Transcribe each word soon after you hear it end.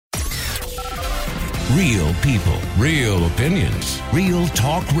Real people, real opinions, Real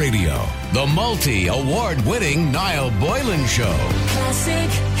Talk Radio. The multi-award-winning Niall Boylan Show. Classic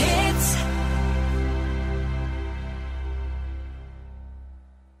hits.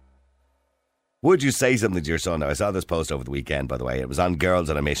 Would you say something to your son? Now, I saw this post over the weekend, by the way. It was on Girls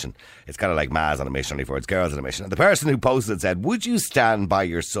on a Mission. It's kind of like Maz on a Mission, only for it's Girls on a Mission. And the person who posted it said, would you stand by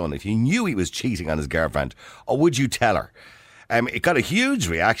your son if you knew he was cheating on his girlfriend? Or would you tell her? It got a huge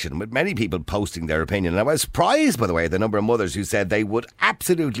reaction with many people posting their opinion. And I was surprised, by the way, the number of mothers who said they would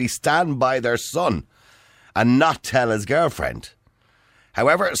absolutely stand by their son and not tell his girlfriend.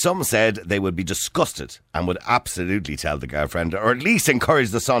 However, some said they would be disgusted and would absolutely tell the girlfriend, or at least encourage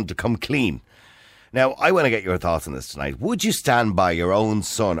the son to come clean. Now, I want to get your thoughts on this tonight. Would you stand by your own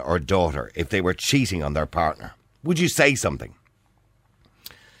son or daughter if they were cheating on their partner? Would you say something?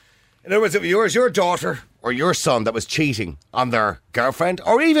 In other words, if it was your daughter or your son that was cheating on their girlfriend,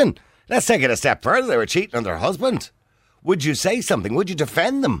 or even, let's take it a step further, they were cheating on their husband, would you say something? Would you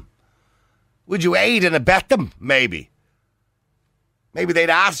defend them? Would you aid and abet them, maybe? Maybe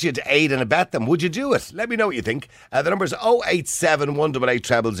they'd ask you to aid and abet them. Would you do it? Let me know what you think. The number's 087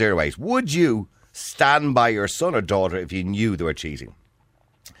 188 0008. Would you stand by your son or daughter if you knew they were cheating?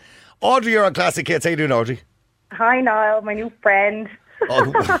 Audrey, you're on Classic Hits. How you doing, Audrey? Hi, Niall, my new friend.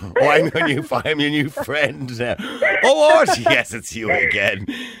 I'm your new friend now. Oh, Audrey, yes, it's you again.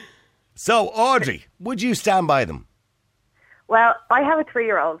 So, Audrey, would you stand by them? Well, I have a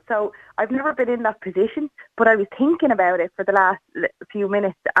 3-year-old, so I've never been in that position, but I was thinking about it for the last few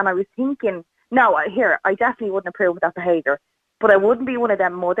minutes, and I was thinking, I definitely wouldn't approve of that behaviour. But I wouldn't be one of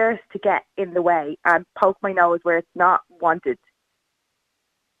them mothers to get in the way and poke my nose where it's not wanted.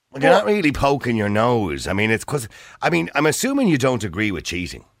 Well, you're not really poking your nose. I mean, it's because, I'm assuming you don't agree with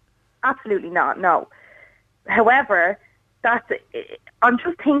cheating. Absolutely not, no. However, I'm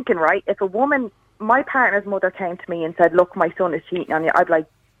just thinking, right, if a woman, my partner's mother came to me and said, look, my son is cheating on you, I'd like,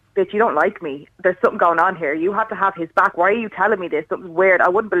 bitch, you don't like me. There's something going on here. You have to have his back. Why are you telling me this? Something's weird. I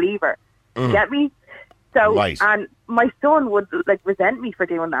wouldn't believe her. You get me? So, right. And my son would resent me for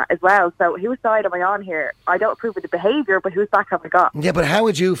doing that as well. So whose side am I on here? I don't approve of the behaviour, but whose back have I got? Yeah, but how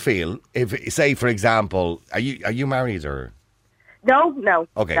would you feel if, say, for example, are you married or? No.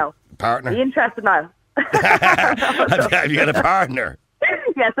 Okay. No. Partner? Are you interested now? Have you got a partner?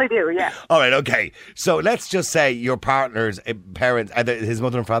 Yes, I do, yeah. All right, okay. So let's just say your partner's parents, are his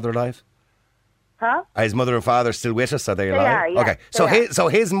mother and father alive? Huh? Are his mother and father still with us? Are they alive? They are, yeah. Okay, so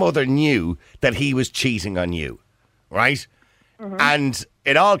his mother knew that he was cheating on you, right? Mm-hmm. And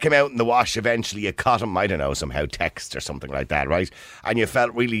it all came out in the wash eventually. You caught him, I don't know, somehow text or something like that, right? And you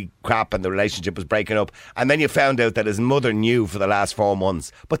felt really crap and the relationship was breaking up. And then you found out that his mother knew for the last 4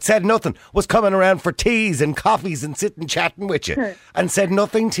 months, but said nothing, was coming around for teas and coffees and sitting chatting with you and said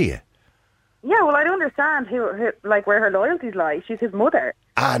nothing to you. Yeah, well, I don't understand where her loyalties lie. She's his mother.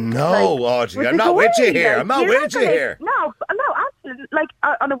 No, Audrey, I'm not with you here. I'm not with you here. No, absolutely.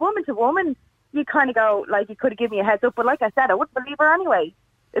 On a woman to woman, you kind of go, you could have given me a heads up. But like I said, I wouldn't believe her anyway.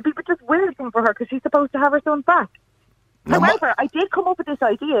 It'd be just weird thing for her because she's supposed to have her son back. However, I did come up with this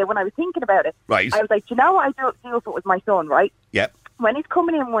idea when I was thinking about it. Right. I was like, do you know what I do if it was my son, right? Yep. When he's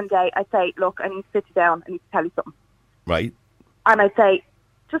coming in one day, I'd say, look, I need to sit you down. I need to tell you something. Right. And I'd say,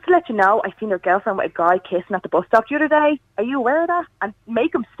 just to let you know, I seen your girlfriend with a guy kissing at the bus stop the other day. Are you aware of that? And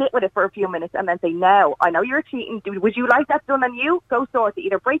make him sit with it for a few minutes and then say, no, I know you're cheating. Would you like that done on you? Go sort it.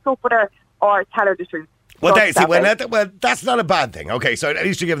 Either break up with her or tell her the truth. Well, that's not a bad thing. Okay, so at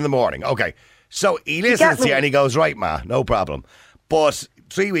least you give him the morning. Okay, so he listens to you and he goes, right, ma, no problem. But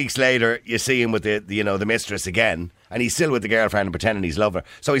 3 weeks later, you see him with the mistress again, and he's still with the girlfriend and pretending he's loving her.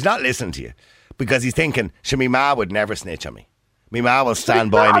 So he's not listening to you because he's thinking, me ma would never snitch on me. Me ma will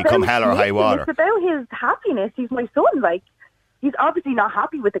stand by me come hell or high water. It's about his happiness. He's my son. He's obviously not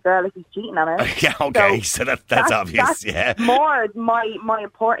happy with the girl if he's cheating on her. Yeah, okay, so that's obvious, yeah. More my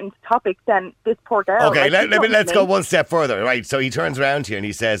important topic than this poor girl. Okay, let's go one step further, right? So he turns around to you and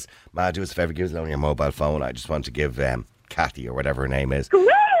he says, ma, do us a favour, give us on your mobile phone. I just want to give Kathy, or whatever her name is.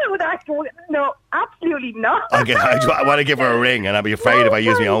 No, absolutely not. I want to give her a ring, and I'll be afraid if I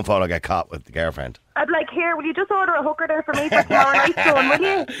use my own phone, I'll get caught with the girlfriend. I'd here, will you just order a hooker there for me for tomorrow night, son,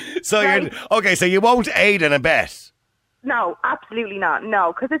 will you? So you won't aid and abet? No, absolutely not.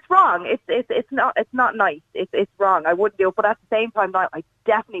 No, because it's wrong. It's not nice. It's wrong. I wouldn't do it, but at the same time, I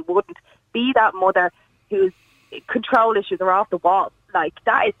definitely wouldn't be that mother whose control issues are off the wall.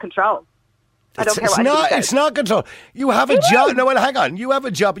 That is control. I don't care what it's not control. You have a job. No, well, hang on. You have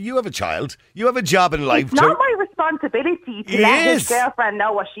a job. You have a child. You have a job in life. It's not my responsibility to He let is. his girlfriend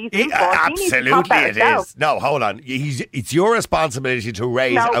know what she's in for. She needs to Absolutely top that it herself. is. No, hold on. It's your responsibility to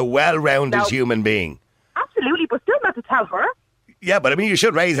raise No. a well-rounded No. human being. Absolutely, but still not to tell her. Yeah, but I mean, you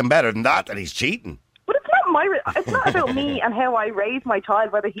should raise him better than that he's cheating. But it's it's not about me and how I raise my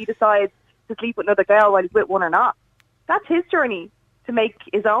child, whether he decides to sleep with another girl while he's with one or not. That's his journey to make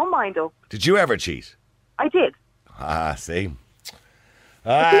his own mind up. Did you ever cheat? I did. See.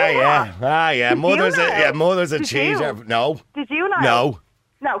 Did you Yeah. Did Mother's you a know? mother's a Did cheater. you? No. Did you not? No.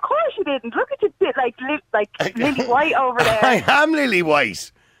 No, of course you didn't. Look at you, like Lily White over there. I am Lily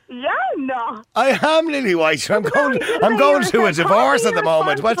White. Yeah, no. I am Lily White. I'm going to a divorce at the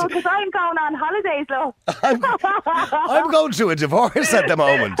moment. What? Because I'm going on holidays, love. I'm going to a divorce at the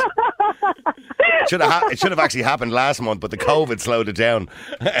moment. It should have actually happened last month, but the COVID slowed it down.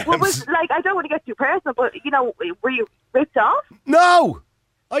 Well, I don't want to get too personal, but were you ripped off? No,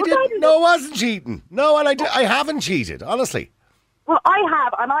 I Well, didn't. No, I wasn't cheating. No, and I haven't cheated, honestly. Well, I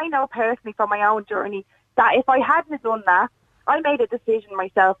have, and I know personally from my own journey that if I hadn't done that, I made a decision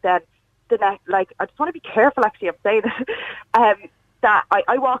myself then. I just want to be careful actually of saying this, that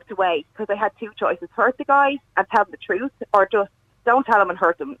I walked away because I had two choices: hurt the guy and tell him the truth, or just don't tell him and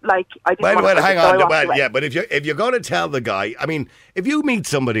hurt him. I didn't want to hurt hang him, so I on. walked Well, away. yeah, but if you're going to tell the guy, I mean, if you meet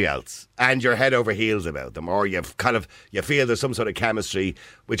somebody else and you're head over heels about them, or you feel there's some sort of chemistry,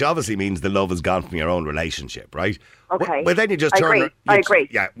 which obviously means the love has gone from your own relationship, right? Okay. But then you just I turn. agree. I agree.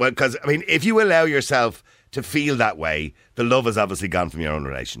 Yeah. Well, because I mean, if you allow yourself to feel that way, the love has obviously gone from your own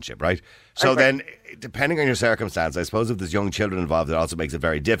relationship, right? So then, depending on your circumstance, I suppose if there's young children involved, it also makes it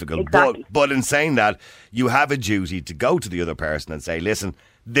very difficult. Exactly. But in saying that, you have a duty to go to the other person and say, listen,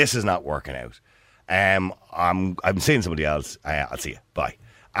 this is not working out. I'm seeing somebody else. I'll see you. Bye.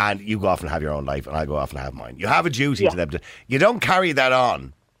 And you go off and have your own life, and I'll go off and have mine. You have a duty to them. You don't carry that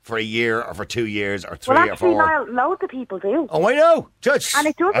on for a year or for 2 years or 3 or 4. Well, actually, loads of people do. Oh, I know. Judge. And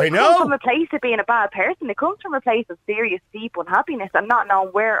it doesn't I come know. from a place of being a bad person. It comes from a place of serious, deep unhappiness and not knowing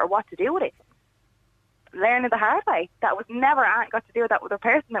where or what to do with it. Learning the hard way. That was never got to do with that with a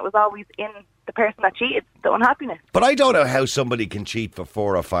person. It was always in the person that cheated, the unhappiness. But I don't know how somebody can cheat for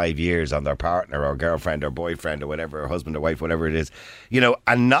 4 or 5 years on their partner or girlfriend or boyfriend or whatever, or husband or wife, whatever it is,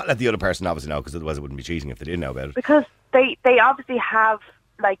 and not let the other person obviously know, because otherwise it wouldn't be cheating if they didn't know about it. Because they obviously have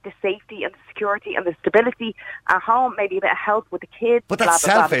the safety and the security and the stability at home, maybe a bit of help with the kids. But that's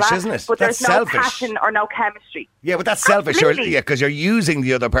blah, blah, selfish, blah, blah. isn't it? But That's there's no selfish. passion or no chemistry. Yeah, but that's selfish. Absolutely. Because you're using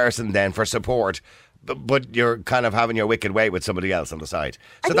the other person then for support, but you're kind of having your wicked way with somebody else on the side.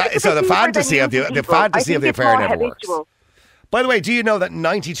 So the fantasy of the affair never works. By the way, do you know that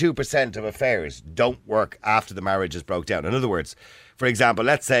 92% of affairs don't work after the marriage is broke down? In other words, for example,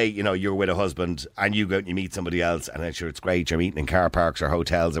 let's say, you're with a husband and you go and you meet somebody else, and then sure, it's great, you're meeting in car parks or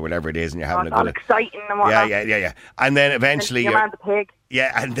hotels or whatever it is, and you're having a all good... exciting and whatnot. Yeah. And then eventually... You're around the pig.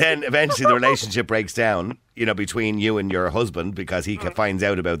 Yeah, and then eventually the relationship breaks down, between you and your husband, because he finds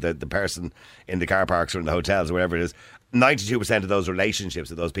out about the person in the car parks or in the hotels or whatever it is. 92% of those relationships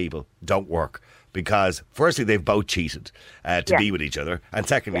with those people don't work because, firstly, they've both cheated to be with each other, and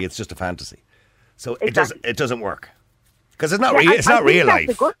secondly, it's just a fantasy. So it doesn't work because it's not real. It's not real life.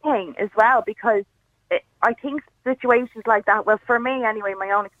 That's a good thing as well, because I think situations like that, well, for me anyway,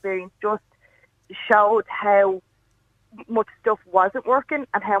 my own experience just showed how much stuff wasn't working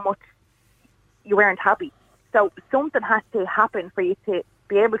and how much you weren't happy. So something has to happen for you to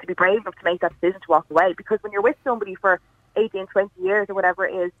be able to be brave enough to make that decision to walk away. Because when you're with somebody for 18, 20 years or whatever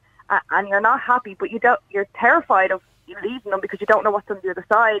it is, and you're not happy, but you're terrified of leaving them because you don't know what's on the other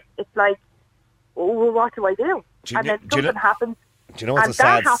side, it's like, oh, well, what do I do? And then something happens. Do you know what's and a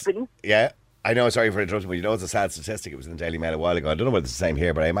sad... that happens. Yeah. I know, sorry for interrupting, but it's a sad statistic. It was in the Daily Mail a while ago. I don't know whether it's the same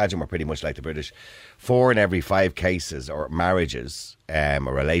here, but I imagine we're pretty much like the British. 4 in every 5 cases or marriages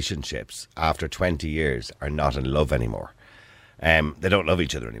or relationships after 20 years are not in love anymore. They don't love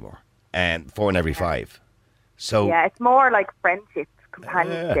each other anymore. 4 in every 5. So yeah, it's more like friendship,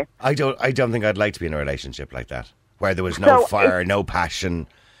 companionship. I don't think I'd like to be in a relationship like that, where there was no fire, no passion,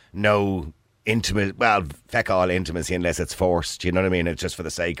 no intimate, well, feck all intimacy unless it's forced, you know what I mean? It's just for the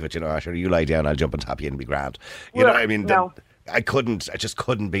sake of it, sure, you lie down, I'll jump on top of you and be grand. You know what I mean? No. I just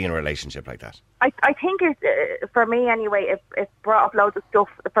couldn't be in a relationship like that. I think it's, for me anyway, it brought up loads of stuff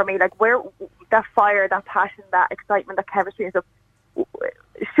for me, like where that fire, that passion, that excitement, that chemistry and stuff.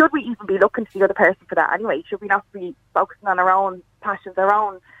 Should we even be looking to the other person for that anyway? Should we not be focusing on our own passions, our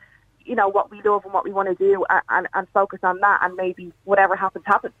own you know, what we love and what we want to do, and focus on that, and maybe whatever happens,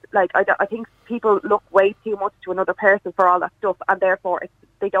 happens. Like, I think people look way too much to another person for all that stuff, and therefore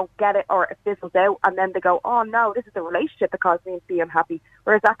they don't get it, or it fizzles out, and then they go, oh no, this is a relationship that caused me to be unhappy.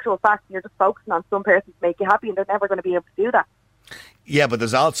 Whereas actual fact, you're just focusing on some person to make you happy, and they're never going to be able to do that. Yeah, but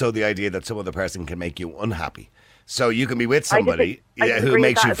there's also the idea that some other person can make you unhappy. So you can be with somebody who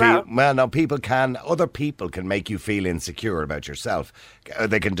makes you feel... Well, no, other people can make you feel insecure about yourself.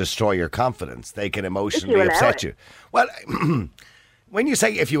 They can destroy your confidence. They can emotionally upset you. Well, when you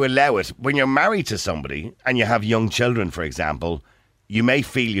say if you allow it, when you're married to somebody and you have young children, for example, you may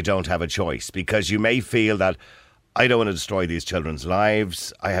feel you don't have a choice, because you may feel that, I don't want to destroy these children's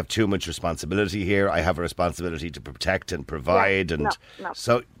lives. I have too much responsibility here. I have a responsibility to protect and provide. No.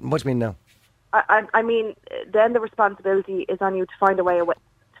 So, what do you mean no? I mean, then the responsibility is on you to find to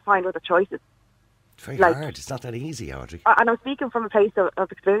find other choices. It's very hard. It's not that easy, Audrey. And I'm speaking from a place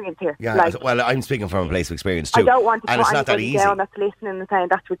of experience here. Yeah, well, I'm speaking from a place of experience too. I don't want to put anybody down that's listening and saying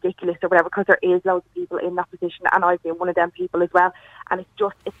that's ridiculous or whatever, because there is loads of people in that position, and I've been one of them people as well. And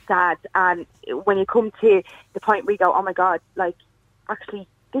it's sad. And when you come to the point where you go, oh my God, like, actually,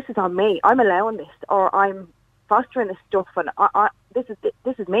 this is on me. I'm allowing this, or I'm fostering this stuff, and this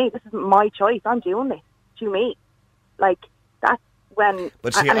is me. This is my choice. I'm doing this to me. Like, that's when...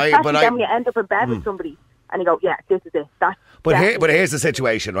 But see, when you end up in bed with somebody and you go, yeah, this is it. But here's the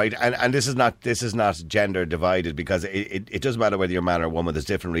situation, right? And this is not gender divided, because it doesn't matter whether you're a man or a woman. There's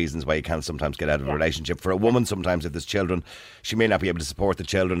different reasons why you can sometimes get out of a relationship. For a woman, sometimes if there's children, she may not be able to support the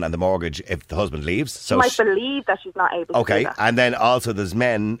children and the mortgage if the husband leaves. So she might believe that she's not able to do that. Okay, and then also there's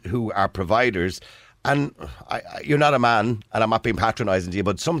men who are providers. And you're not a man, and I'm not being patronising to you,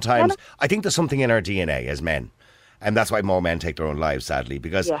 but sometimes I think there's something in our DNA as men. And that's why more men take their own lives, sadly,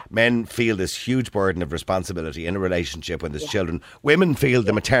 because men feel this huge burden of responsibility in a relationship when there's children. Women feel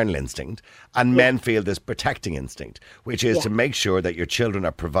the maternal instinct, and men feel this protecting instinct, which is to make sure that your children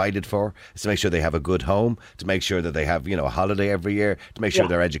are provided for, to make sure they have a good home, to make sure that they have, a holiday every year, to make sure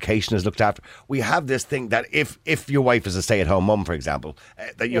their education is looked after. We have this thing that if your wife is a stay-at-home mum, for example,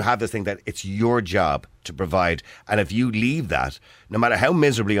 that you have this thing that it's your job to provide. And if you leave that, no matter how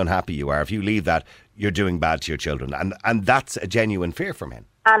miserably unhappy you are, if you leave that, you're doing bad to your children. And that's a genuine fear for men.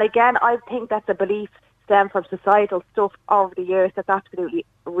 And again, I think that's a belief stemmed from societal stuff over the years that's absolutely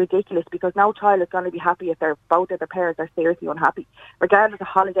ridiculous, because no child is going to be happy if both of their parents are seriously unhappy, regardless of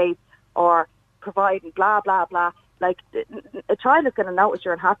holidays or providing, blah, blah, blah. Like, a child is going to notice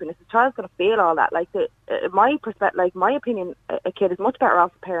your unhappiness. A child's going to feel all that. Like, my perspective, like, my opinion, a kid is much better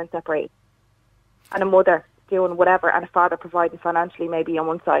off with parents separated, and a mother doing whatever, and a father providing financially maybe on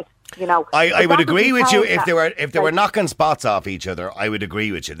one side. I would agree with you if they were knocking spots off each other. I would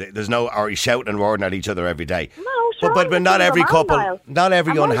agree with you. There's no or shouting and roaring at each other every day. No, sure, but not every couple, not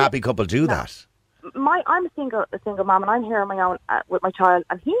every unhappy couple do that. I'm a single mom, and I'm here on my own with my child,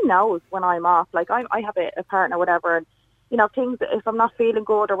 and he knows when I'm off. Like, I have a partner, whatever, and things, if I'm not feeling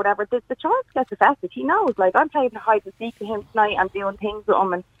good or whatever, the child gets affected. He knows. Like, I'm playing hide and seek with him tonight. I'm doing things with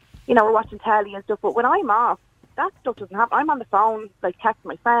him, and we're watching telly and stuff. But when I'm off, that stuff doesn't happen. I'm on the phone, like, texting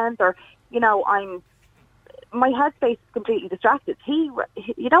my friends, or my headspace is completely distracted.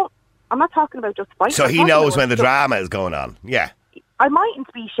 I'm not talking about just fighting. So he knows when the drama is going on. Yeah. I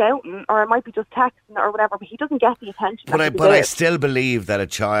mightn't be shouting, or I might be just texting or whatever, but he doesn't get the attention. But I still believe that a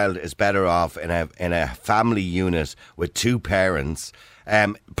child is better off in a family unit with two parents,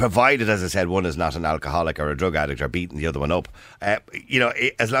 provided, as I said, one is not an alcoholic or a drug addict or beating the other one up.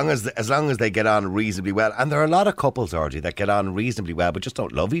 As long as they get on reasonably well, and there are a lot of couples, Audrey, that get on reasonably well, but just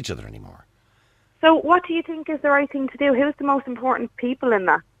don't love each other anymore. So, what do you think is the right thing to do? Who's the most important people in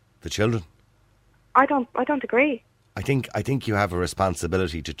that? The children. I don't agree. I think you have a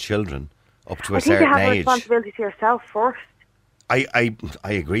responsibility to children up to a certain age. I think you have a responsibility to yourself first. I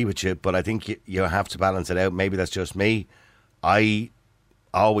agree with you, but I think you have to balance it out. Maybe that's just me. I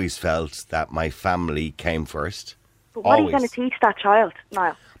always felt that my family came first. But what are you going to teach that child,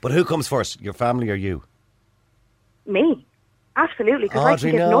 Niall? But who comes first, your family or you? Me. Absolutely, because I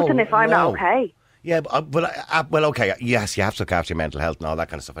can give nothing if I'm not okay. Yeah, well, okay, yes, you have to look after your mental health and all that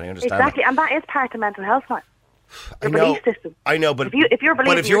kind of stuff. I understand exactly, and that is part of mental health, Niall. Your belief system. I know, but if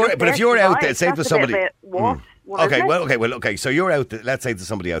you're out there, say for somebody. Okay. So you're out there. Let's say there's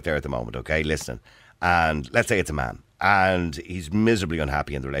somebody out there at the moment. Okay, listening, and let's say it's a man, and he's miserably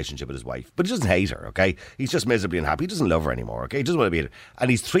unhappy in the relationship with his wife, but he doesn't hate her. Okay, he's just miserably unhappy. He doesn't love her anymore. Okay, he doesn't want to be with her, and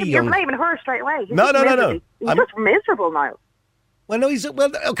he's three young. You're blaming her straight away. No. He's just miserable now. Well, no,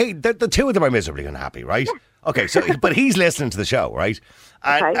 okay. The two of them are miserably unhappy, right? Yeah. Okay, so but he's listening to the show, right?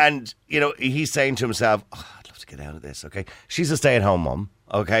 And, Okay. and you know, he's saying to himself, oh, I'd love to get out of this, okay? She's a stay-at-home mum,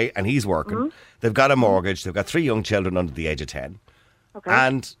 okay? And he's working. They've got a mortgage. They've got 3 young children under the age of 10. Okay.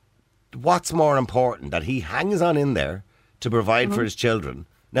 And what's more important, that he hangs on in there to provide for his children.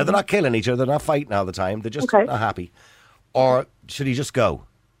 Now, they're not killing each other. They're not fighting all the time. They're just Okay. not happy. Or should he just go?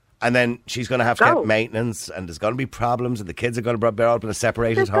 And then she's going to have to Go. get maintenance, and there's going to be problems, and the kids are going to be up in a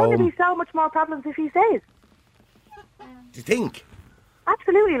separated There's going to home. be so much more problems if he stays. Do you think?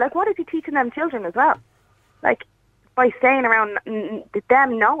 Absolutely. Like, what is he teaching them children as well? Like, by staying around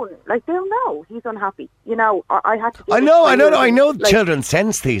them knowing, like, they'll know he's unhappy. You know, I had to do I this know, for I know, years. I know. Like, Children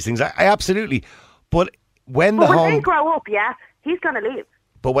sense these things. I absolutely. But when the but when they home, grow up, yeah, he's going to leave.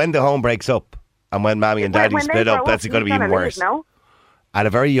 but when the home breaks up, and when Mammy and Daddy When they split up, grow that's up, going to be he's even gonna worse. leave, no? At a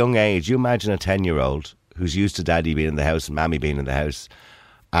very young age, you imagine a 10-year-old who's used to Daddy being in the house and Mammy being in the house,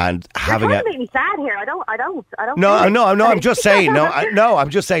 and having You're a. trying to make me sad here. I don't. No, feel it. no, I'm just saying. I'm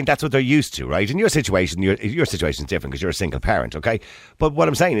just saying that's what they're used to, right? In your situation, your situation is different because you're a single parent, okay? But what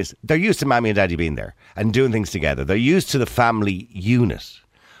I'm saying is they're used to Mammy and Daddy being there and doing things together. They're used to the family unit,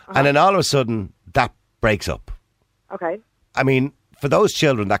 and then all of a sudden that breaks up. Okay. I mean, for those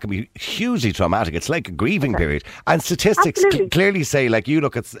children, that can be hugely traumatic. It's like a grieving period. And statistics Absolutely. clearly say, like you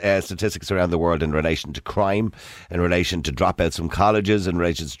look at statistics around the world in relation to crime, in relation to dropouts from colleges, in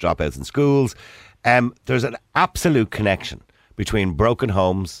relation to dropouts in schools, there's an absolute connection between broken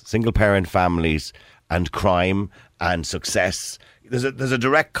homes, single-parent families, and crime and success. There's a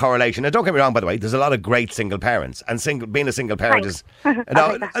direct correlation. Now, don't get me wrong, by the way. There's a lot of great single parents, and being a single parent is being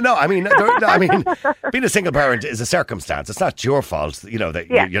a single parent is a circumstance. It's not your fault, you know, that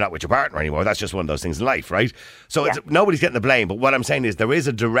you're not with your partner anymore. That's just one of those things in life, right? So nobody's getting the blame. But what I'm saying is there is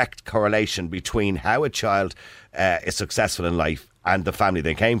a direct correlation between how a child is successful in life and the family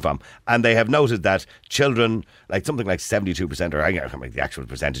they came from. And they have noted that children, like something like 72%, or I can't remember the actual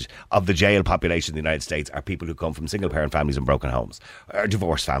percentage, of the jail population in the United States are people who come from single-parent families and broken homes, or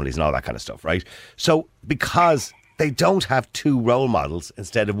divorced families and all that kind of stuff, right? So because they don't have 2 role models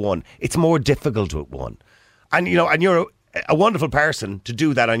instead of 1, it's more difficult with 1. And, you know, and you're a wonderful person to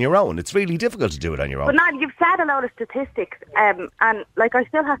do that on your own. It's really difficult to do it on your own. But Nan, you've said a lot of statistics, and like I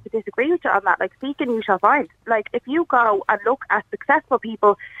still have to disagree with you on that. Like, seek and you shall find. Like, if you go and look at successful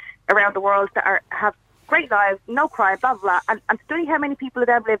people around the world that have great lives, no crime, blah blah blah, and study how many people of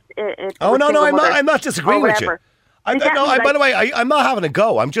them live in. Oh no, I'm not disagreeing with you. By the way, I'm not having a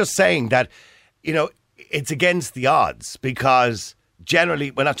go. I'm just saying that, you know, it's against the odds because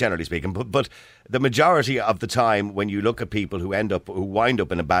generally, well, not generally speaking, but the majority of the time when you look at people who wind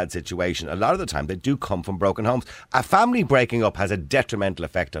up in a bad situation, a lot of the time they do come from broken homes. A family breaking up has a detrimental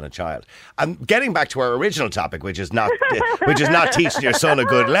effect on a child. And getting back to our original topic, which is not teaching your son a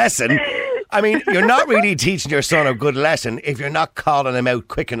good lesson. I mean, you're not really teaching your son a good lesson if you're not calling him out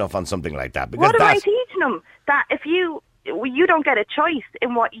quick enough on something like that. Because what am I teaching him? That if you don't get a choice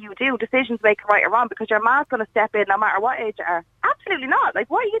in what you do, decisions make it right or wrong, because your mom's going to step in no matter what age you are. Absolutely not. Like,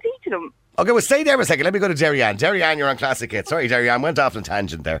 what are you teaching them? Okay, well, stay there for a second. Let me go to Derry-Ann. Derry-Ann, you're on Classic Hits. Sorry, Derry-Ann, went off on a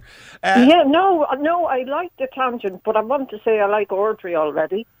tangent there. No, I like the tangent, but I want to say I like Audrey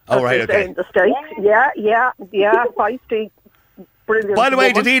already. Oh, right, okay. In the States. Yeah, feisty, brilliant. By the way,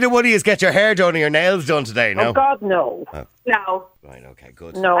 woman. did either one of you get your hair done or your nails done today? No? Oh, God, no. No. Right, okay,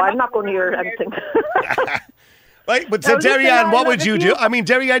 good. No, I'm not going to hear anything. Right, but so Now, listen, Derry-Ann, what Niall, would you do? I mean,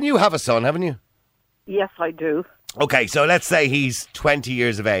 Derry-Ann, you have a son, haven't you? Yes, I do. Okay, so let's say he's 20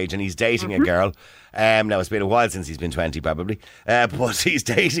 years of age and he's dating a girl. Now, it's been a while since he's been 20, probably. But he's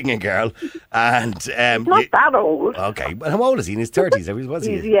dating a girl. And Not that old. Okay, but how old is he? In his 30s? Was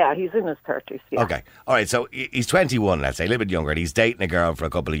he? He's in his 30s. Yeah. Okay. All right. So he's 21, let's say, a little bit younger, and he's dating a girl for a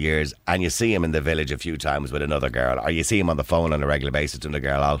couple of years, and you see him in the village a few times with another girl, or you see him on the phone on a regular basis and the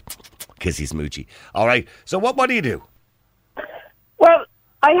girl all kissy smoochy. All right. So what do you do? Well,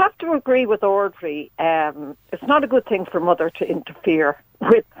 I have to agree with Audrey. It's not a good thing for mother to interfere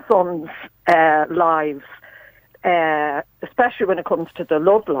with sons' lives, especially when it comes to the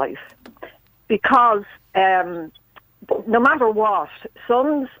love life, because no matter what,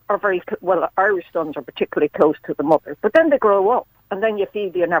 sons are Irish sons are particularly close to the mother, but then they grow up and then you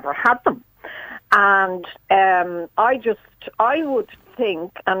feel you never had them. And I would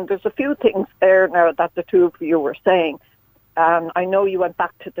think, and there's a few things there now that the two of you were saying, and I know you went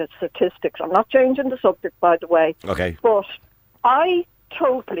back to the statistics. I'm not changing the subject, by the way. Okay. But I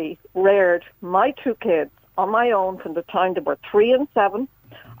totally reared my 2 kids on my own from the time they were 3 and 7.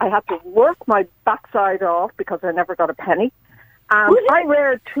 I had to work my backside off because I never got a penny. And I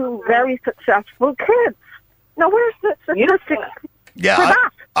reared 2 very successful kids. Now, where's the statistics for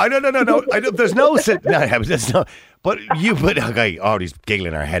that? No. There's no... There's no... But okay, Artie's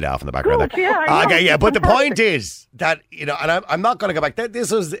giggling her head off in the background Good, there. yeah, I know. Okay, yeah, but the point is that, and I'm not going to go back. This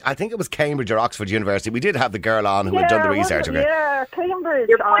was, I think it was Cambridge or Oxford University. We did have the girl on who had done the research. Okay. Yeah, Cambridge.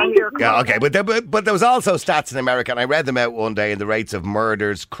 Yeah, okay, but there was also stats in America, and I read them out one day, in the rates of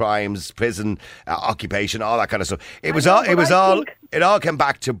murders, crimes, prison, occupation, all that kind of stuff. It all came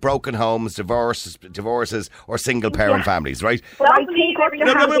back to broken homes, divorces, or single-parent families, right? But I think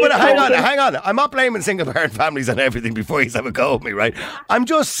But hang on. I'm not blaming single-parent families on everything before you have a go at me, right? I'm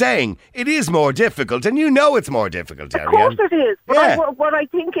just saying it is more difficult, and it's more difficult, Terry. Of course it is. But Yeah. what I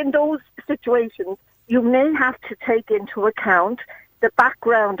think in those situations, you may have to take into account the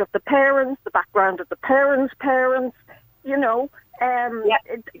background of the parents, the background of the parents' parents, and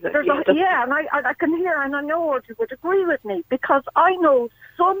I can hear, and I know you would agree with me, because I know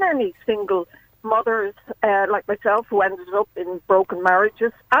so many single mothers like myself who ended up in broken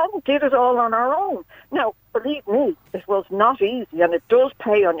marriages and did it all on our own. Now, believe me, it was not easy, and it does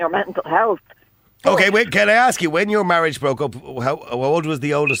pay on your mental health. Okay, wait, can I ask you, when your marriage broke up, how old was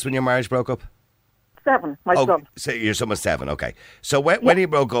the oldest when your marriage broke up? 7, my son. So your son was 7, okay. So when he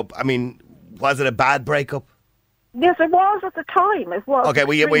broke up, I mean, was it a bad breakup? Yes, it was at the time. It was. Okay,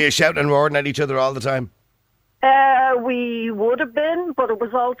 were you shouting and roaring at each other all the time? We would have been, but it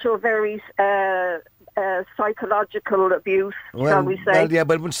was also a very psychological abuse, shall we say. Well, yeah,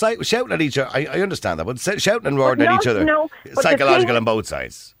 but when shouting at each other, I understand that, but shouting and roaring at each other, but psychological on both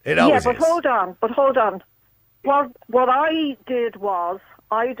sides. It always but is. hold on. What I did was,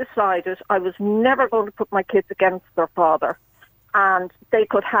 I decided I was never going to put my kids against their father, and they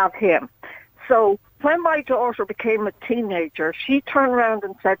could have him. So when my daughter became a teenager, she turned around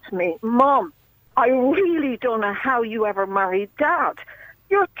and said to me, "Mom, I really don't know how you ever married Dad.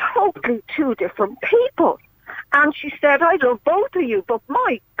 You're totally two different people." And she said, "I love both of you, but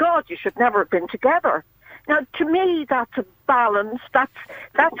my God, you should never have been together." Now, to me, that's a balance. That's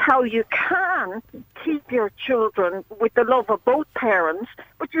how you can keep your children with the love of both parents,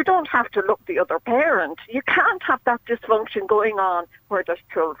 but you don't have to look the other parent. You can't have that dysfunction going on where there's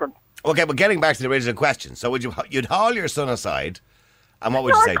children. Okay, but getting back to the original question, so you'd haul your son aside, and what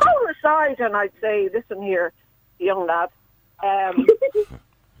would you say I'd to him? call him aside and I'd say, "Listen here, young lad,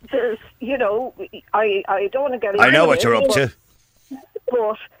 there's, I don't want to get into I know what it, you're up to.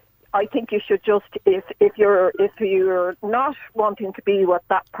 But I think you should just, if you're not wanting to be with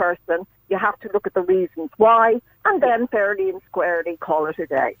that person, you have to look at the reasons why, and then fairly and squarely call it a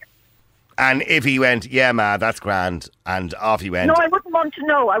day." And if he went, "Yeah, ma, that's grand," and off he went. No, I wouldn't want to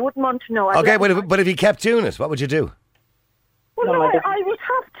know. Okay, but if he kept doing it, what would you do? Well, no,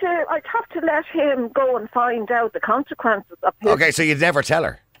 I'd have to let him go and find out the consequences of his. Okay, so you'd never tell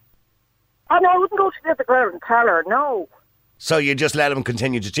her? Oh, no, I wouldn't go to the other girl and tell her, no. So you just let him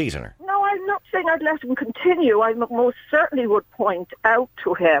continue to cheat on her? No, I'm not saying I'd let him continue. I most certainly would point out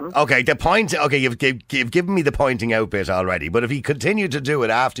to him. Okay, you've given me the pointing out bit already, but if he continued to do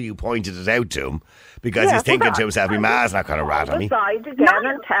it after you pointed it out to him, because he's thinking to himself, "My ma's not going to rat on me." Aside again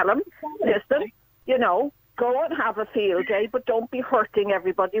and tell him, "Listen, go and have a field day, but don't be hurting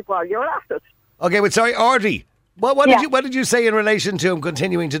everybody while you're at it." Okay, but sorry, Audrey, what did you say in relation to him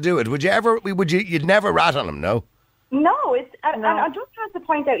continuing to do it? You'd never rat on him, no? No, and I just want to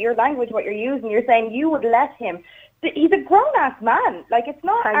point out your language, what you're using. You're saying you would let him. He's a grown-ass man. Like, it's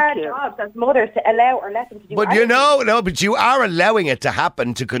not our jobs as mothers to allow or let him to do But anything. but you are allowing it to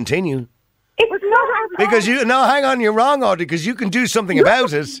happen, to continue. It's not our Because hang on, you're wrong, Audrey, because you can do something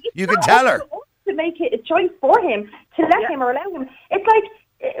about it. You can tell her. To make it a choice for him, to let him or allow him. It's like,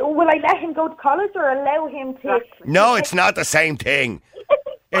 will I let him go to college or allow him to... No, it's not the same thing.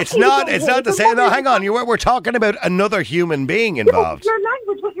 It's not the same. No, hang on. We're talking about another human being involved. Your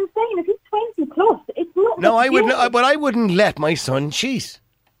language, what you're saying, if he's 20 plus, it's not... No, I wouldn't let my son cheat.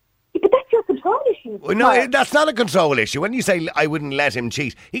 But that's your control issue. No, that's not a control issue. When you say I wouldn't let him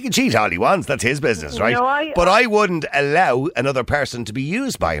cheat, he can cheat all he wants. That's his business, right? But I wouldn't allow another person to be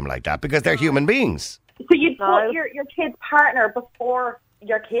used by him like that, because they're human beings. So you'd put your kid's partner before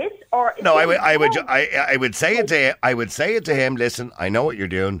your kids, or no? I would say it to him. "Listen, I know what you're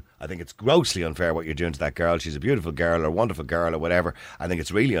doing. I think it's grossly unfair what you're doing to that girl. She's a beautiful girl or a wonderful girl or whatever. I think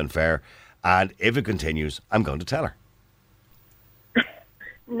it's really unfair. And if it continues, I'm going to tell her."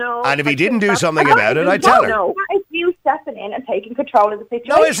 No. And if he didn't do something about it, I'd tell her. No, it's you stepping in and taking control of the situation.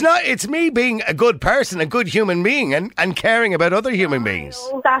 No, it's not. It's me being a good person, a good human being, and caring about other human beings.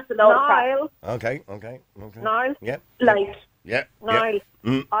 That's an old crap. Okay. Niall? Yeah. Like... Yeah. Niall,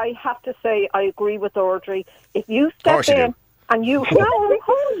 I have to say I agree with Audrey. If you course step you in do. and you... No,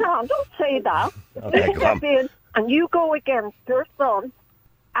 hold on, don't say that. Okay, You go on. step in and you go against your son,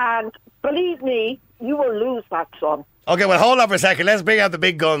 And believe me, you will lose that son. Okay, well, hold on for a second. Let's bring out the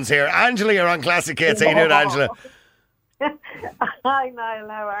big guns here. Angela, you're on Classic Hits. How you doing, Angela? Hi, Niall.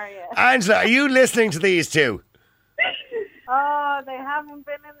 How are you? Angela, are you listening to these two? Oh, they haven't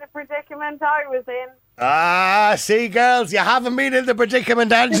been in the predicament I was in. Ah, see, girls, you haven't been in the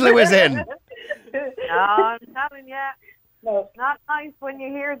predicament Angela was in. No, I'm telling you. No. It's not nice when you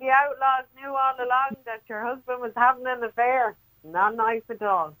hear the outlaws knew all along that your husband was having an affair. Not nice at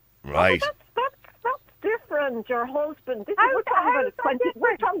all. Right. That's different. Your husband.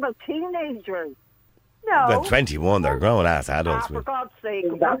 We're talking about teenagers. No. Well, 21, they're grown ass adults. For God's sake,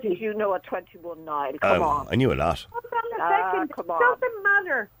 what did you know at 21, Niall? Come on. I knew a lot. Hold on a second. Come on. It doesn't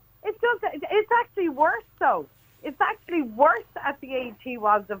matter. It's actually worse, though. It's actually worse at the age he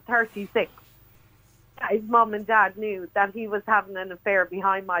was of 36. His mum and dad knew that he was having an affair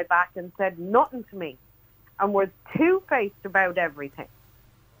behind my back and said nothing to me and was two-faced about everything.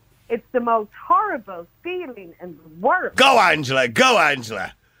 It's the most horrible feeling in the world. Go, Angela. Go,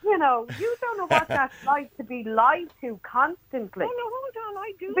 Angela. You know, you don't know what that's like to be lied to constantly. Oh, no, hold on.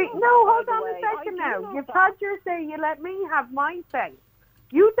 I do hold on a second now. You've had your say. You let me have my say.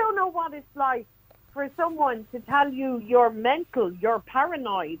 You don't know what it's like for someone to tell you you're mental, you're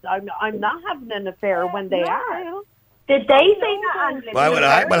paranoid. I'm not having an affair when they are. Did they say that, Angela?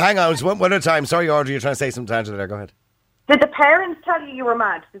 Well, hang on. One at a time. Sorry, Audrey, you're trying to say something to Angela there. Go ahead. Did the parents tell you were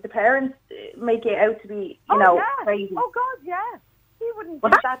mad? Did the parents make it out to be, crazy? Oh, God, yeah. He wouldn't do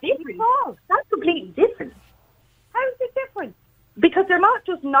that different. That's completely different. How's it different? Because they're not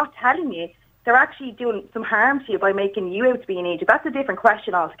just not telling you, they're actually doing some harm to you by making you out to be an idiot. That's a different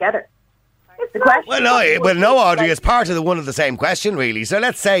question altogether. Well, no, Audrey, it's part of the one of the same question, really. So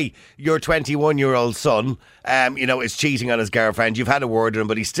let's say your 21-year-old son, is cheating on his girlfriend. You've had a word with him,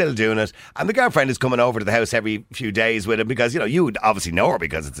 but he's still doing it. And the girlfriend is coming over to the house every few days with him because, you would obviously know her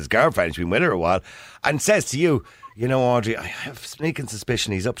because it's his girlfriend. She's been with her a while. And says to you, Audrey, I have a sneaking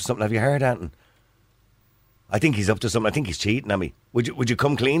suspicion he's up to something. Have you heard, Anton? I think he's up to something. I think he's cheating on me. Would you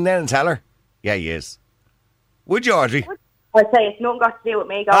come clean then and tell her? Yeah, he is. Would you, Audrey? I'd say it's nothing got to do with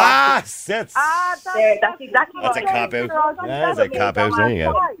me. That's exactly what a cop out. That's a cop out. There you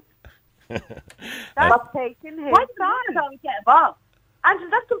go. That's taking his time. Get involved. Angela,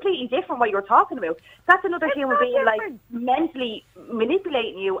 that's completely different what you were talking about. That's another human being like mentally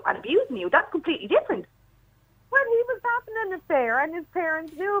manipulating you and abusing you. That's completely different. Well, he was having an affair and his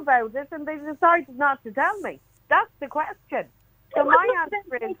parents knew about it and they decided not to tell me. That's the question. So my answer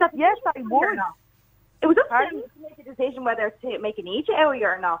is yes, I would. It was up to them to make a decision whether to make an idiot out of you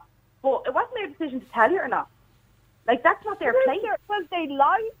or not. But it wasn't their decision to tell you or not. Like, that's not their place. Well, they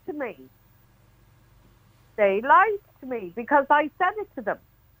lied to me. They lied to me because I said it to them.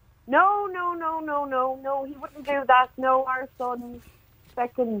 No, he wouldn't do that. No, our son's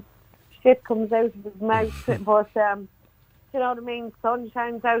second shit comes out of his mouth. But, you know what I mean? Sun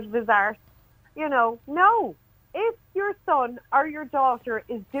shines out of his arse. No. If your son or your daughter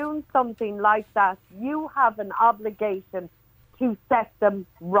is doing something like that, you have an obligation to set them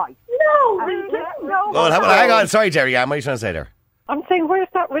right. Well, hang on. Sorry, Jerry. What are you trying to say there? I'm saying, where's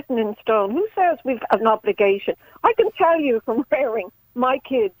that written in stone? Who says we've an obligation? I can tell you from rearing my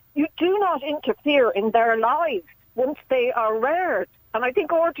kids, you do not interfere in their lives once they are reared. And I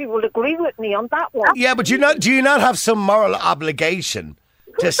think Audrey will agree with me on that one. Yeah, but do you not have some moral obligation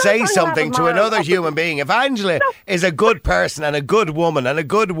to say something to another human being? If Angela is a good person and a good woman and a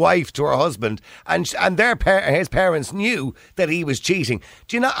good wife to her husband, and his parents knew that he was cheating,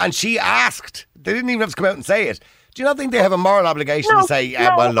 do you not? And she asked, they didn't even have to come out and say it. Do you not think they have a moral obligation to say,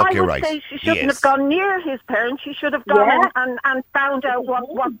 well, look, you're right? I would say she shouldn't have gone near his parents. She should have gone and found out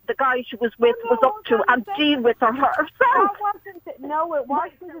what the guy she was with was up to and deal with her herself. It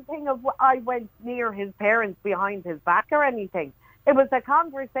wasn't a thing of I went near his parents behind his back or anything. It was a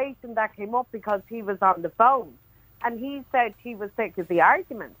conversation that came up because he was on the phone and he said he was sick of the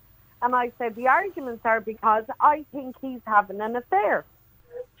arguments. And I said, the arguments are because I think he's having an affair.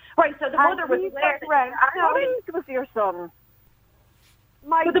 Right, so the mother was aware What age was your son?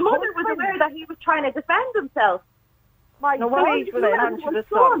 So the mother was aware that he was trying to defend himself. What age was Angela's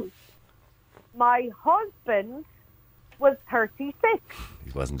son? My husband was 36.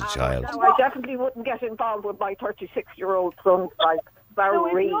 He wasn't a child. No, I definitely wouldn't get involved with my 36-year-old son. So if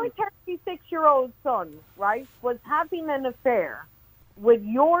my 36-year-old son, right, was having an affair with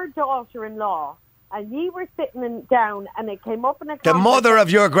your daughter-in-law, and you were sitting down, and it came up in a the mother of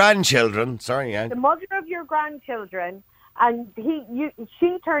your grandchildren. Sorry, Anne. The mother of your grandchildren, and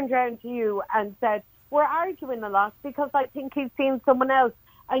she turned around to you and said, "We're arguing a lot because I think he's seen someone else."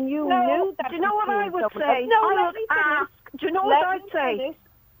 And you knew that. Do you know what I would say? Do you know what I'd say?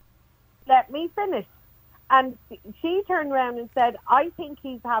 let me finish. And she turned around and said, I think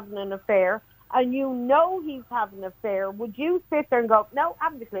he's having an affair, and you know he's having an affair. Would you sit there and go, no, I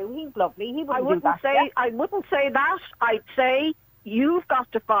haven't a clue, he's lovely, he wouldn't do that. I wouldn't say that. I'd say you've got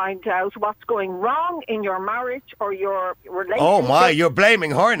to find out what's going wrong in your marriage or your relationship. Oh my, you're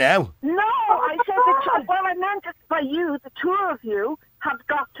blaming her now. No, I said I meant it by you. The two of you have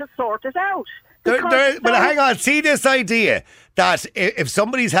got to sort it out. But hang on, see this idea that if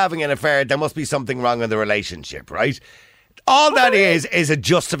somebody's having an affair, there must be something wrong in the relationship, right? All that is a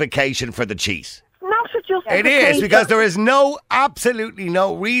justification for the cheat. Not a justification. It is, because there is absolutely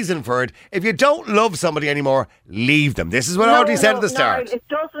no reason for it. If you don't love somebody anymore, leave them. This is what Audrey said at the start. No, it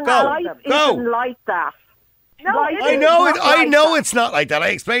doesn't. Life isn't like that. No, I know it's not like that. I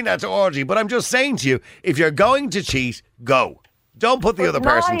explained that to Audrey, but I'm just saying to you, if you're going to cheat, go. Don't put the other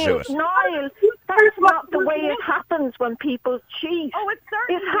person through it. Niall, that's not the way it happens when people cheat. Oh, it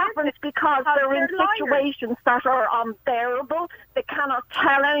certainly happens because they're in situations that are unbearable. They cannot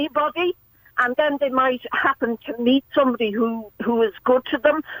tell anybody. And then they might happen to meet somebody who is good to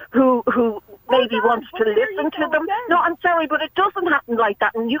them, who maybe wants to listen to them. No, I'm sorry, but it doesn't happen like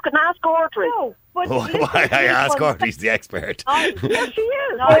that. And you can ask Audrey. No, but why I ask Audrey's the expert. Yes, she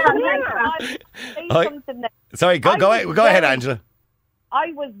is. Sorry, go ahead, Angela.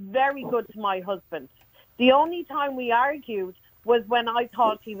 I was very good to my husband. The only time we argued was when I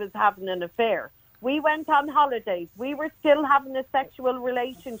thought he was having an affair. We went on holidays. We were still having a sexual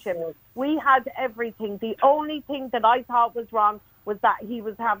relationship. We had everything. The only thing that I thought was wrong was that he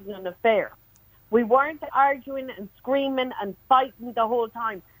was having an affair. We weren't arguing and screaming and fighting the whole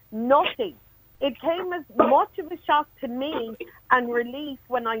time. Nothing. It came as much of a shock to me and relief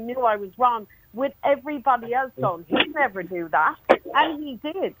when I knew I was wrong with everybody else on. He'd never do that. And he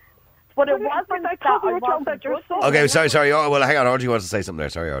did. But it wasn't that I wasn't good. Okay, sorry. Oh, well, hang on. Audrey wants to say something there.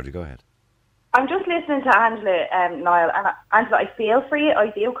 Sorry, Audrey, go ahead. I'm just listening to Angela, Niall, and Angela, I feel for you, I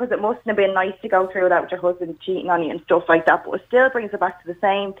do, because it mustn't have been nice to go through that with your husband cheating on you and stuff like that, but it still brings it back to the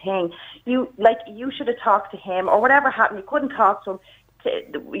same thing. You should have talked to him, or whatever happened, you couldn't talk to him,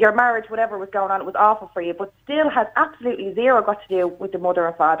 your marriage, whatever was going on, it was awful for you, but still has absolutely zero got to do with the mother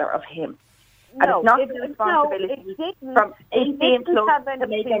and father of him. And it's not the responsibility from 18 plus to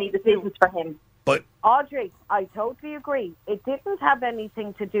make any decisions for him. But Audrey, I totally agree. It didn't have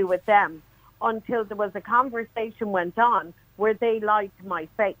anything to do with them until there was a conversation went on where they lied to my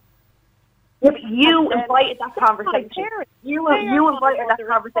face. Yeah, but you invited that conversation. You invited that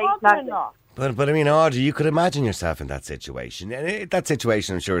conversation. But I mean, Audrey, you could imagine yourself in that situation. And that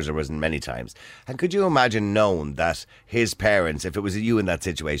situation, I'm sure there wasn't many times. And could you imagine knowing that his parents, if it was you in that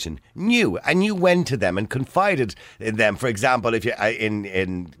situation, knew, and you went to them and confided in them? For example, if you,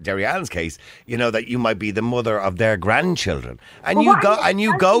 in Derry Allen's case, you know that you might be the mother of their grandchildren, and you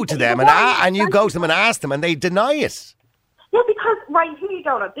go to them and ask them, and they deny it. Yeah, because right here you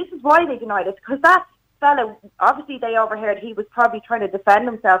go. Now, this is why they denied it, because that fellow, obviously they overheard he was probably trying to defend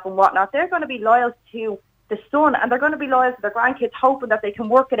himself and whatnot. They're going to be loyal to the son, and they're going to be loyal to their grandkids, hoping that they can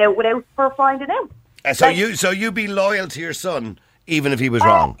work it out without her finding out. So you be loyal to your son even if he was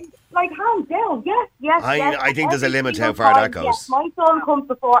wrong. Like hands down, yes. I think there's a limit to how far that goes. Yes, my son comes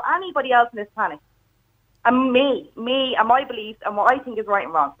before anybody else in this planet. And me and my beliefs and what I think is right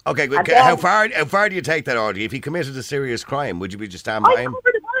and wrong. Okay, good. How far do you take that, Audrey? If he committed a serious crime, would you be just stand by him? I'd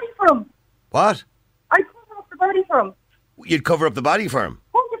cover the body for him. What? I'd cover up the body for him. You'd cover up the body for him?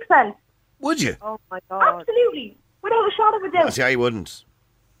 100%. Would you? Oh my God. Absolutely. Without a shot of a doubt. See, I wouldn't.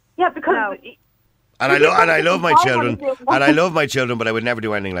 Yeah, because... No. And I love my children. And I love my children, but I would never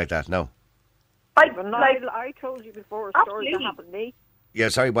do anything like that, no. I told you before a story that happened to me. Yeah,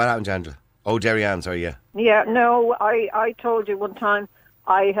 sorry, what happened to Angela? Oh, Derry Ann, sorry, yeah. Yeah, no, I told you one time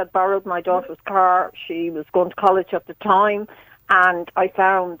I had borrowed my daughter's car. She was going to college at the time, and I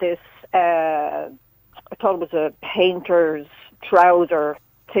found this, I thought it was a painter's trouser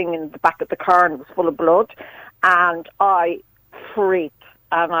thing in the back of the car, and it was full of blood, and I freaked.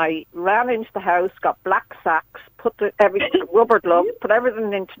 And I ran into the house, got black sacks, put everything, rubber gloves, put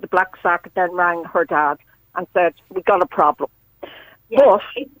everything into the black sack, and then rang her dad and said, "We got a problem." Yeah.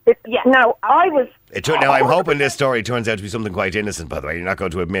 But now I was. Now I'm hoping this story turns out to be something quite innocent. By the way, you're not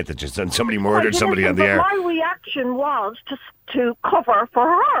going to admit that somebody murdered somebody on the air. My reaction was to cover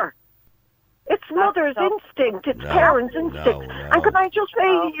for her. It's mother's instinct. It's parents' instinct. And can I just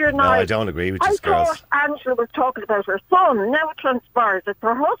say here now? No, I don't agree with you, girls. I thought Angela was talking about her son. Now it transpires it's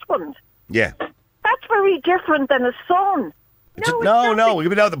her husband. Yeah. That's very different than a son. No.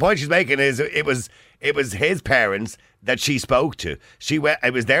 The point she's making is it was his parents that she spoke to.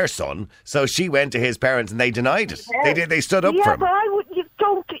 It was their son, so she went to his parents and they denied it. They stood up for him.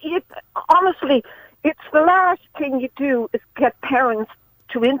 Yeah, but honestly, it's the last thing you do is get parents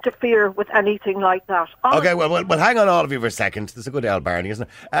to interfere with anything like that. Honestly, Okay, well, hang on all of you for a second. This is a good Al Barney, isn't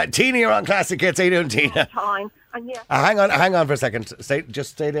it? Tina, you're on Classic Hits. How you doing, Tina? time. And yeah, Hang on for a second.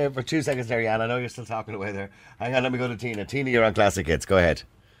 Just stay there for 2 seconds there, Jan. I know you're still talking away there. Hang on, let me go to Tina. Tina, you're on Classic Hits. Go ahead.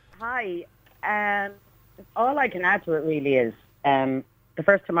 Hi. All I can add to it really is the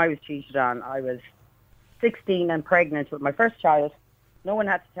first time I was cheated on, I was 16 and pregnant with my first child. No one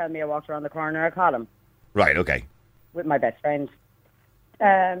had to tell me. I walked around the corner of a column Right, okay. with my best friend.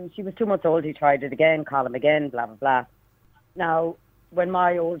 She was 2 months old. He tried it again, column again, blah, blah, blah. Now, when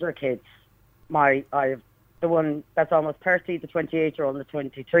my older kids, I have the one that's almost 30, the 28-year-old and the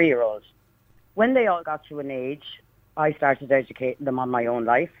 23-year-old, when they all got to an age, I started educating them on my own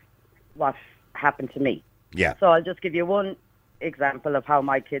life, what happened to me. Yeah. So I'll just give you one example of how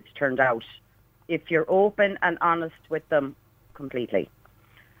my kids turned out. If you're open and honest with them completely.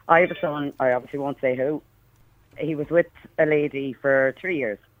 I have a son, I obviously won't say who. He was with a lady for 3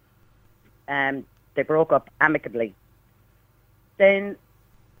 years. They broke up amicably. Then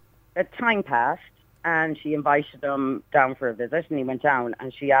a time passed and she invited him down for a visit and he went down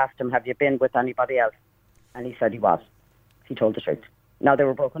and she asked him, have you been with anybody else? And he said he was. He told the truth. Now they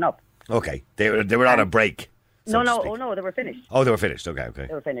were broken up. Okay. They were on a break. No, they were finished. Oh, they were finished. Okay.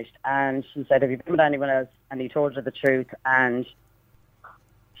 They were finished. And she said, have you been with anyone else? And he told her the truth and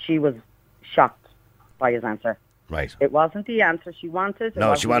she was shocked by his answer. Right. It wasn't the answer she wanted.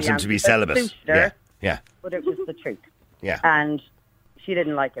 No, she wanted him to be celibate. Yeah. But it was the truth. Yeah. And she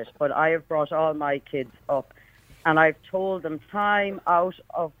didn't like it. But I have brought all my kids up and I've told them time out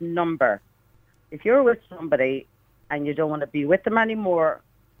of number, if you're with somebody and you don't want to be with them anymore,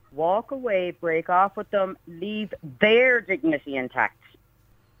 walk away, break off with them, leave their dignity intact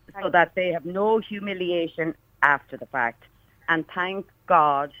so that they have no humiliation after the fact. And thank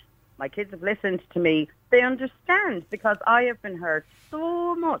God my kids have listened to me. They understand because I have been hurt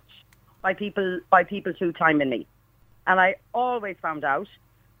so much by people through time in me. And I always found out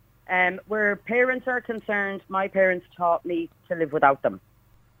where parents are concerned, my parents taught me to live without them.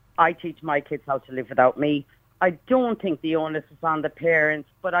 I teach my kids how to live without me. I don't think the onus is on the parents,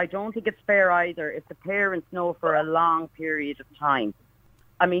 but I don't think it's fair either if the parents know for a long period of time.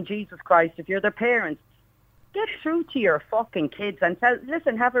 I mean, Jesus Christ, if you're the parents, get through to your fucking kids and tell,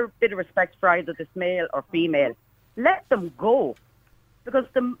 listen, have a bit of respect for either this male or female. Let them go. Because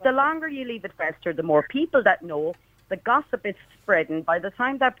the longer you leave it fester, the more people that know, the gossip is spreading. By the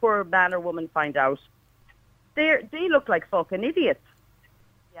time that poor man or woman find out, they look like fucking idiots.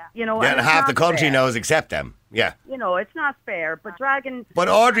 Yeah. You know, Yeah, and half the country fair. knows except them. Yeah. You know, it's not fair. But dragging. But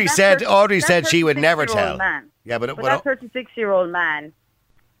Audrey said she would never tell. Man, Yeah, but that 36-year-old man,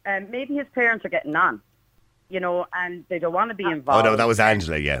 maybe his parents are getting on. You know, and they don't want to be involved. Oh no, that was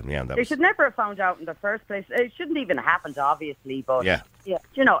Angela. Yeah. They should never have found out in the first place. It shouldn't even have happened, obviously. But Yeah.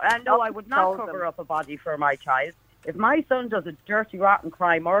 You know, and no, I would not cover up a body for my child. If my son does a dirty, rotten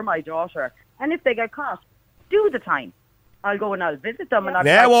crime, or my daughter, and if they get caught, do the time. I'll go and I'll visit them. And I'll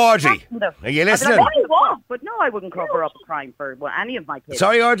Now, Audrey, are you listening? But no, I wouldn't cover up a crime for any of my kids.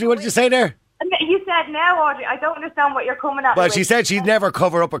 Sorry, Audrey, what did you say there? You said now, Audrey. I don't understand what you're coming at. Well, with. she said she'd never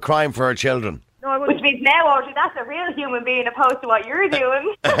cover up a crime for her children. No, I wouldn't. Which means now, Audrey, that's a real human being opposed to what you're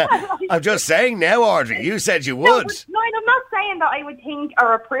doing. I'm just saying now, Audrey, you said you would. No, I'm not saying that I would think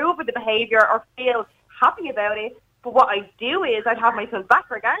or approve of the behaviour or feel happy about it. But what I do is I'd have my son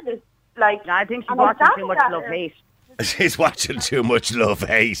back regardless. Like, I think she's watching too much Love Hate. She's watching too much Love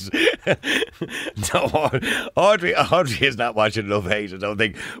Hate. No, Audrey is not watching Love Hate, I don't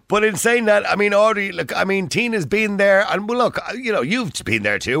think. But in saying that, I mean, Audrey, look, I mean, Tina's been there, and well, look, you know, you've been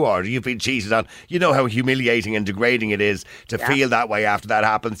there too, Audrey. You've been cheated on. You know how humiliating and degrading it is to feel that way after that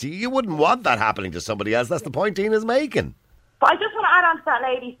happens. You wouldn't want that happening to somebody else. That's the point Tina's making. But I just want to add on to that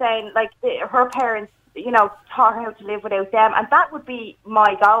lady saying, like, her parents, you know, taught her how to live without them, and that would be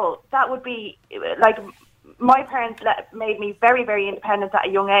my goal. That would be, like, my parents made me very, very independent at a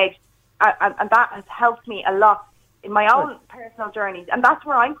young age, and that has helped me a lot in my own personal journeys. And that's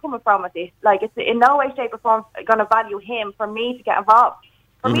where I'm coming from with this. Like, it's in no way, shape or form going to value him for me to get involved.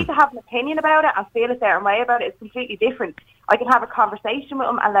 For me to have an opinion about it and feel a certain way about it is completely different. I can have a conversation with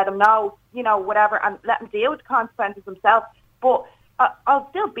him and let him know, you know, whatever, and let him deal with the consequences himself. But I'll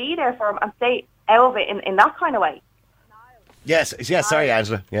still be there for him and stay out of it in that kind of way. Yes, sorry,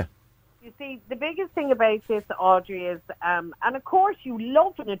 Angela. Yeah. You see, the biggest thing about this, Audrey, is, and of course you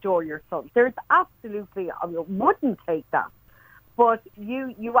love and adore your son. There's absolutely, I wouldn't take that. But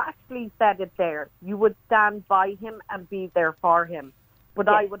you actually said it there. You would stand by him and be there for him. But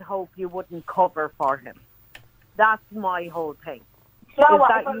I would hope you wouldn't cover for him. That's my whole thing. know is what?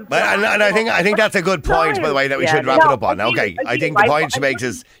 that you But, and I think that's a good point, by the way, that we should wrap it up on. Okay, I think the point she makes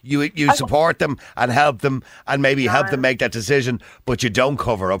is you support them and help them and maybe help them make that decision, but you don't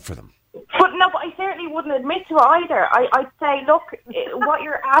cover up for them. But no, but I certainly wouldn't admit to it either. I'd say, look, what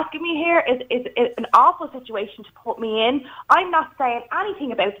you're asking me here is an awful situation to put me in. I'm not saying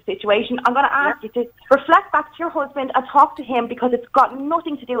anything about the situation. I'm going to ask you to reflect back to your husband and talk to him, because it's got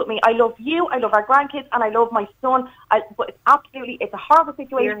nothing to do with me. I love you, I love our grandkids, and I love my son. But it's a horrible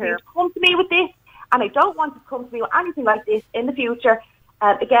situation for you to come to me with this, and I don't want to come to me with anything like this in the future.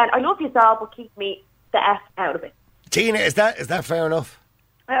 Again, I love you all, but keep me the F out of it. Tina, is that fair enough?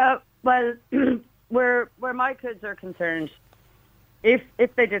 Well, where my kids are concerned, if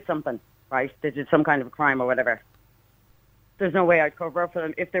they did something, right, they did some kind of a crime or whatever, there's no way I'd cover up for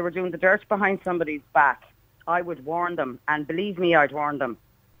them. If they were doing the dirt behind somebody's back, I would warn them, and believe me, I'd warn them.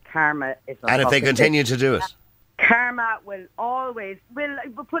 Karma is a And if they continue to do it? Karma will always,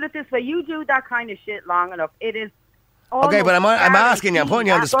 put it this way, you do that kind of shit long enough, it is Okay, but I'm asking you, I'm putting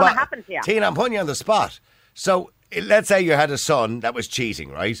you on the spot. You. Tina, I'm putting you on the spot. So let's say you had a son that was cheating,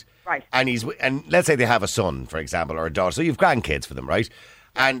 right? Right. And let's say they have a son, for example, or a daughter. So you've grandkids for them, right?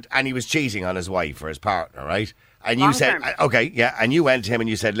 And he was cheating on his wife or his partner, right? And you said, okay, yeah, and you went to him and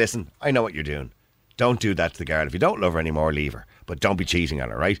you said, listen, I know what you're doing. Don't do that to the girl. If you don't love her anymore, leave her. But don't be cheating on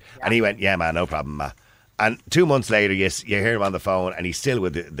her, right? Yeah. And he went, yeah, man, no problem, ma. And 2 months later, you hear him on the phone and he's still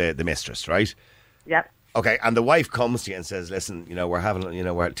with the mistress, right? Yep. Okay, and the wife comes to you and says, listen, Tina, we're having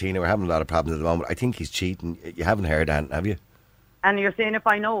a lot of problems at the moment. I think he's cheating. You haven't heard that, have you? And you're saying if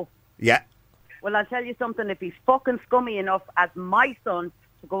I know? Yeah. Well, I'll tell you something. If he's fucking scummy enough as my son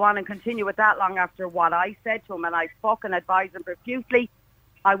to go on and continue with that long after what I said to him, and I fucking advised him profusely,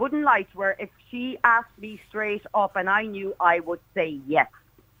 I wouldn't lie to her. If she asked me straight up and I knew, I would say yes.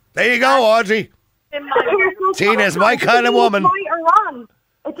 There you go, Audrey. Tina's my kind of woman. Right or wrong.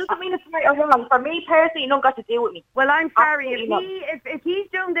 It doesn't mean it's right or wrong. For me personally, nothing got to do with me. Well, I'm sorry. If he's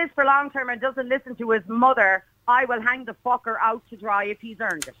doing this for long term and doesn't listen to his mother, I will hang the fucker out to dry if he's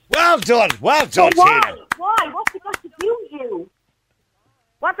earned it. Well done, why? Tina. Why? What's it got to do with you?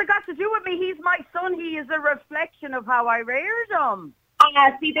 What's it got to do with me? He's my son. He is a reflection of how I reared him.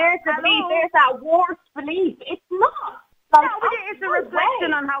 See, there's the belief. There's that worst belief. It's not. Like, no, it's a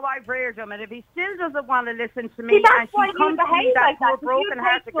reflection on how I've reared him, and if he still doesn't want to listen to me, that's and why she comes to me, that poor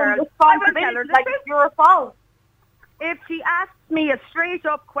broken-hearted girl, I will tell her the truth. It's your fault. If she asks me a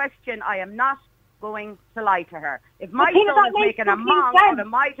straight-up question, I am not going to lie to her. If my son is making a mom out of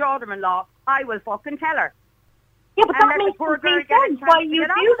my daughter-in-law, I will fucking tell her. Yeah, but that makes complete sense why you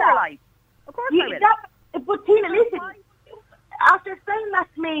do that. Of course I will. But Tina, listen. After saying that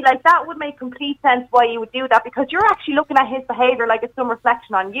to me, like, that would make complete sense why you would do that, because you're actually looking at his behaviour like it's some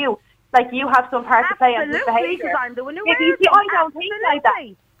reflection on you. Like, you have some part to play on his behaviour. I'm the one who I don't think like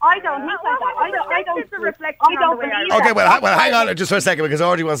that. I don't think like that. I don't it's a reflection on the way I Okay, well, hang on just for a second, because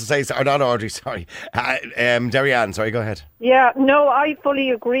Audrey wants to say, or not Audrey, sorry. Derianne, sorry, go ahead. Yeah, no, I fully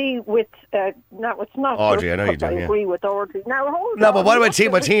agree with, no, it's not Audrey, I know you do, I agree with Audrey. Now, hold on. No, but what about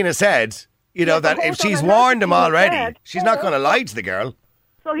what Tina said? You know, that if she's warned him already, she's not going to lie to the girl.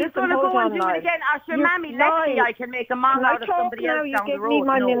 So he's going to go and do it again. Asher, Mammy, let's see, I can make a mom out of somebody else down the road.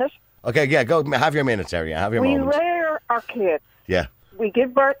 Minute. Okay, yeah, go, have your minute, Terry. Have your moment. We rear our kids. Yeah. We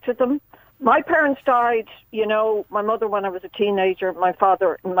give birth to them. My parents died, my mother when I was a teenager, my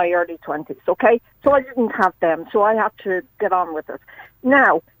father in my early 20s, okay? So I didn't have them, so I had to get on with it.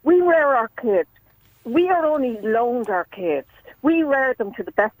 Now, we rear our kids. We are only loaned our kids. We rear them to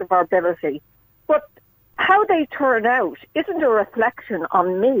the best of our ability. But how they turn out isn't a reflection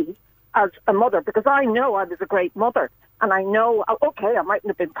on me as a mother, because I know I was a great mother. And I know, okay, I mightn't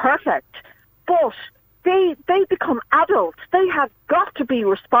have been perfect, but they become adults. They have got to be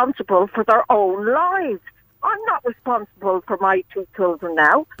responsible for their own lives. I'm not responsible for my 2 children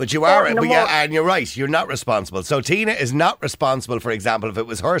now. But you are, and you're right, you're not responsible. So Tina is not responsible, for example, if it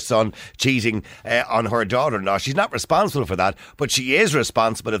was her son cheating on her daughter-in-law. She's not responsible for that, but she is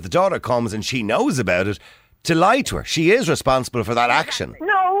responsible if the daughter comes and she knows about it, to lie to her. She is responsible for that action.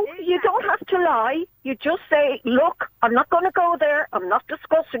 No, you don't have to lie. You just say, look, I'm not going to go there. I'm not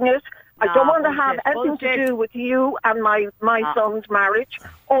discussing it. I don't want to have anything to do with you and my son's marriage,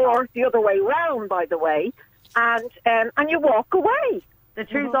 or the other way round, by the way. And you walk away. The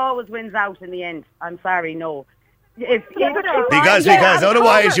truth always wins out in the end. I'm sorry, no. Because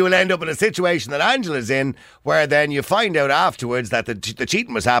otherwise you will end up in a situation that Angela's in, where then you find out afterwards that the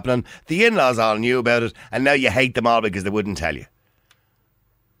cheating was happening, the in-laws all knew about it, and now you hate them all because they wouldn't tell you.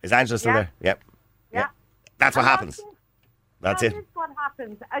 Is Angela still there? Yep. Yeah. That's what happens. That's it. That is what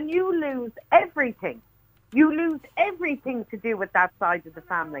happens, and you lose everything. you lose everything to do with that side of the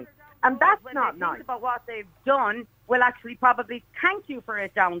family. And that's When not they nice. think about what they've done, will actually probably thank you for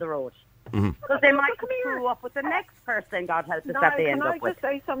it down the road. Mm-hmm. Because they might screw up with the next person, God help us, that they end Can I up with. just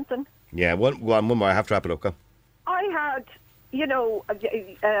say something? Yeah, one more. I have to wrap it up. Go. I had,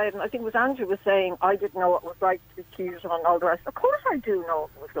 I think it was Andrew was saying, I didn't know what it was like to be accused and all the rest. Of course I do know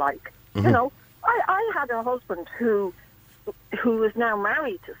what it was like. Mm-hmm. You know, I had a husband who is now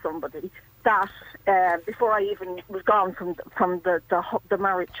married to somebody that before I even was gone from the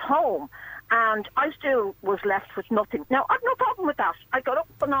marriage home, and I still was left with nothing. Now, I've no problem with that. I got up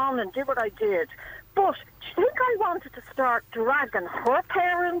and on and did what I did. But do you think I wanted to start dragging her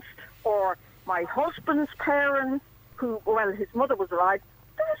parents or my husband's parents, his mother was alive?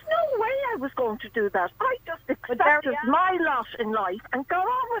 There was no way I was going to do that. I just accepted my lot in life and got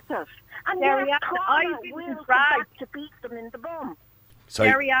on with it. And I didn't drag to beat them in the bum.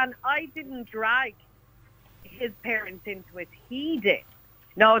 Marianne, I didn't drag his parents into it. He did.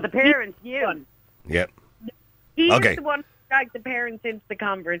 No, the parents, you. Yep. He's Okay. the one who dragged the parents into the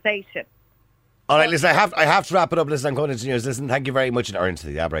conversation. All right, listen, I have to wrap it up. Listen, I'm going to news. Listen, thank you very much, or into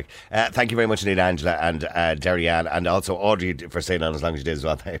the ad break. Thank you very much indeed, Angela and Derry-Ann, and also Audrey for staying on as long as you did as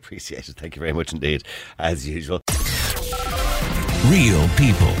well. I appreciate it. Thank you very much indeed, as usual. Real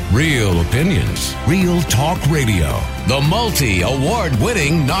people, real opinions, real talk radio. The multi-award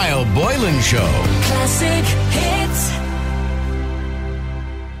winning Niall Boylan Show. Classic hits.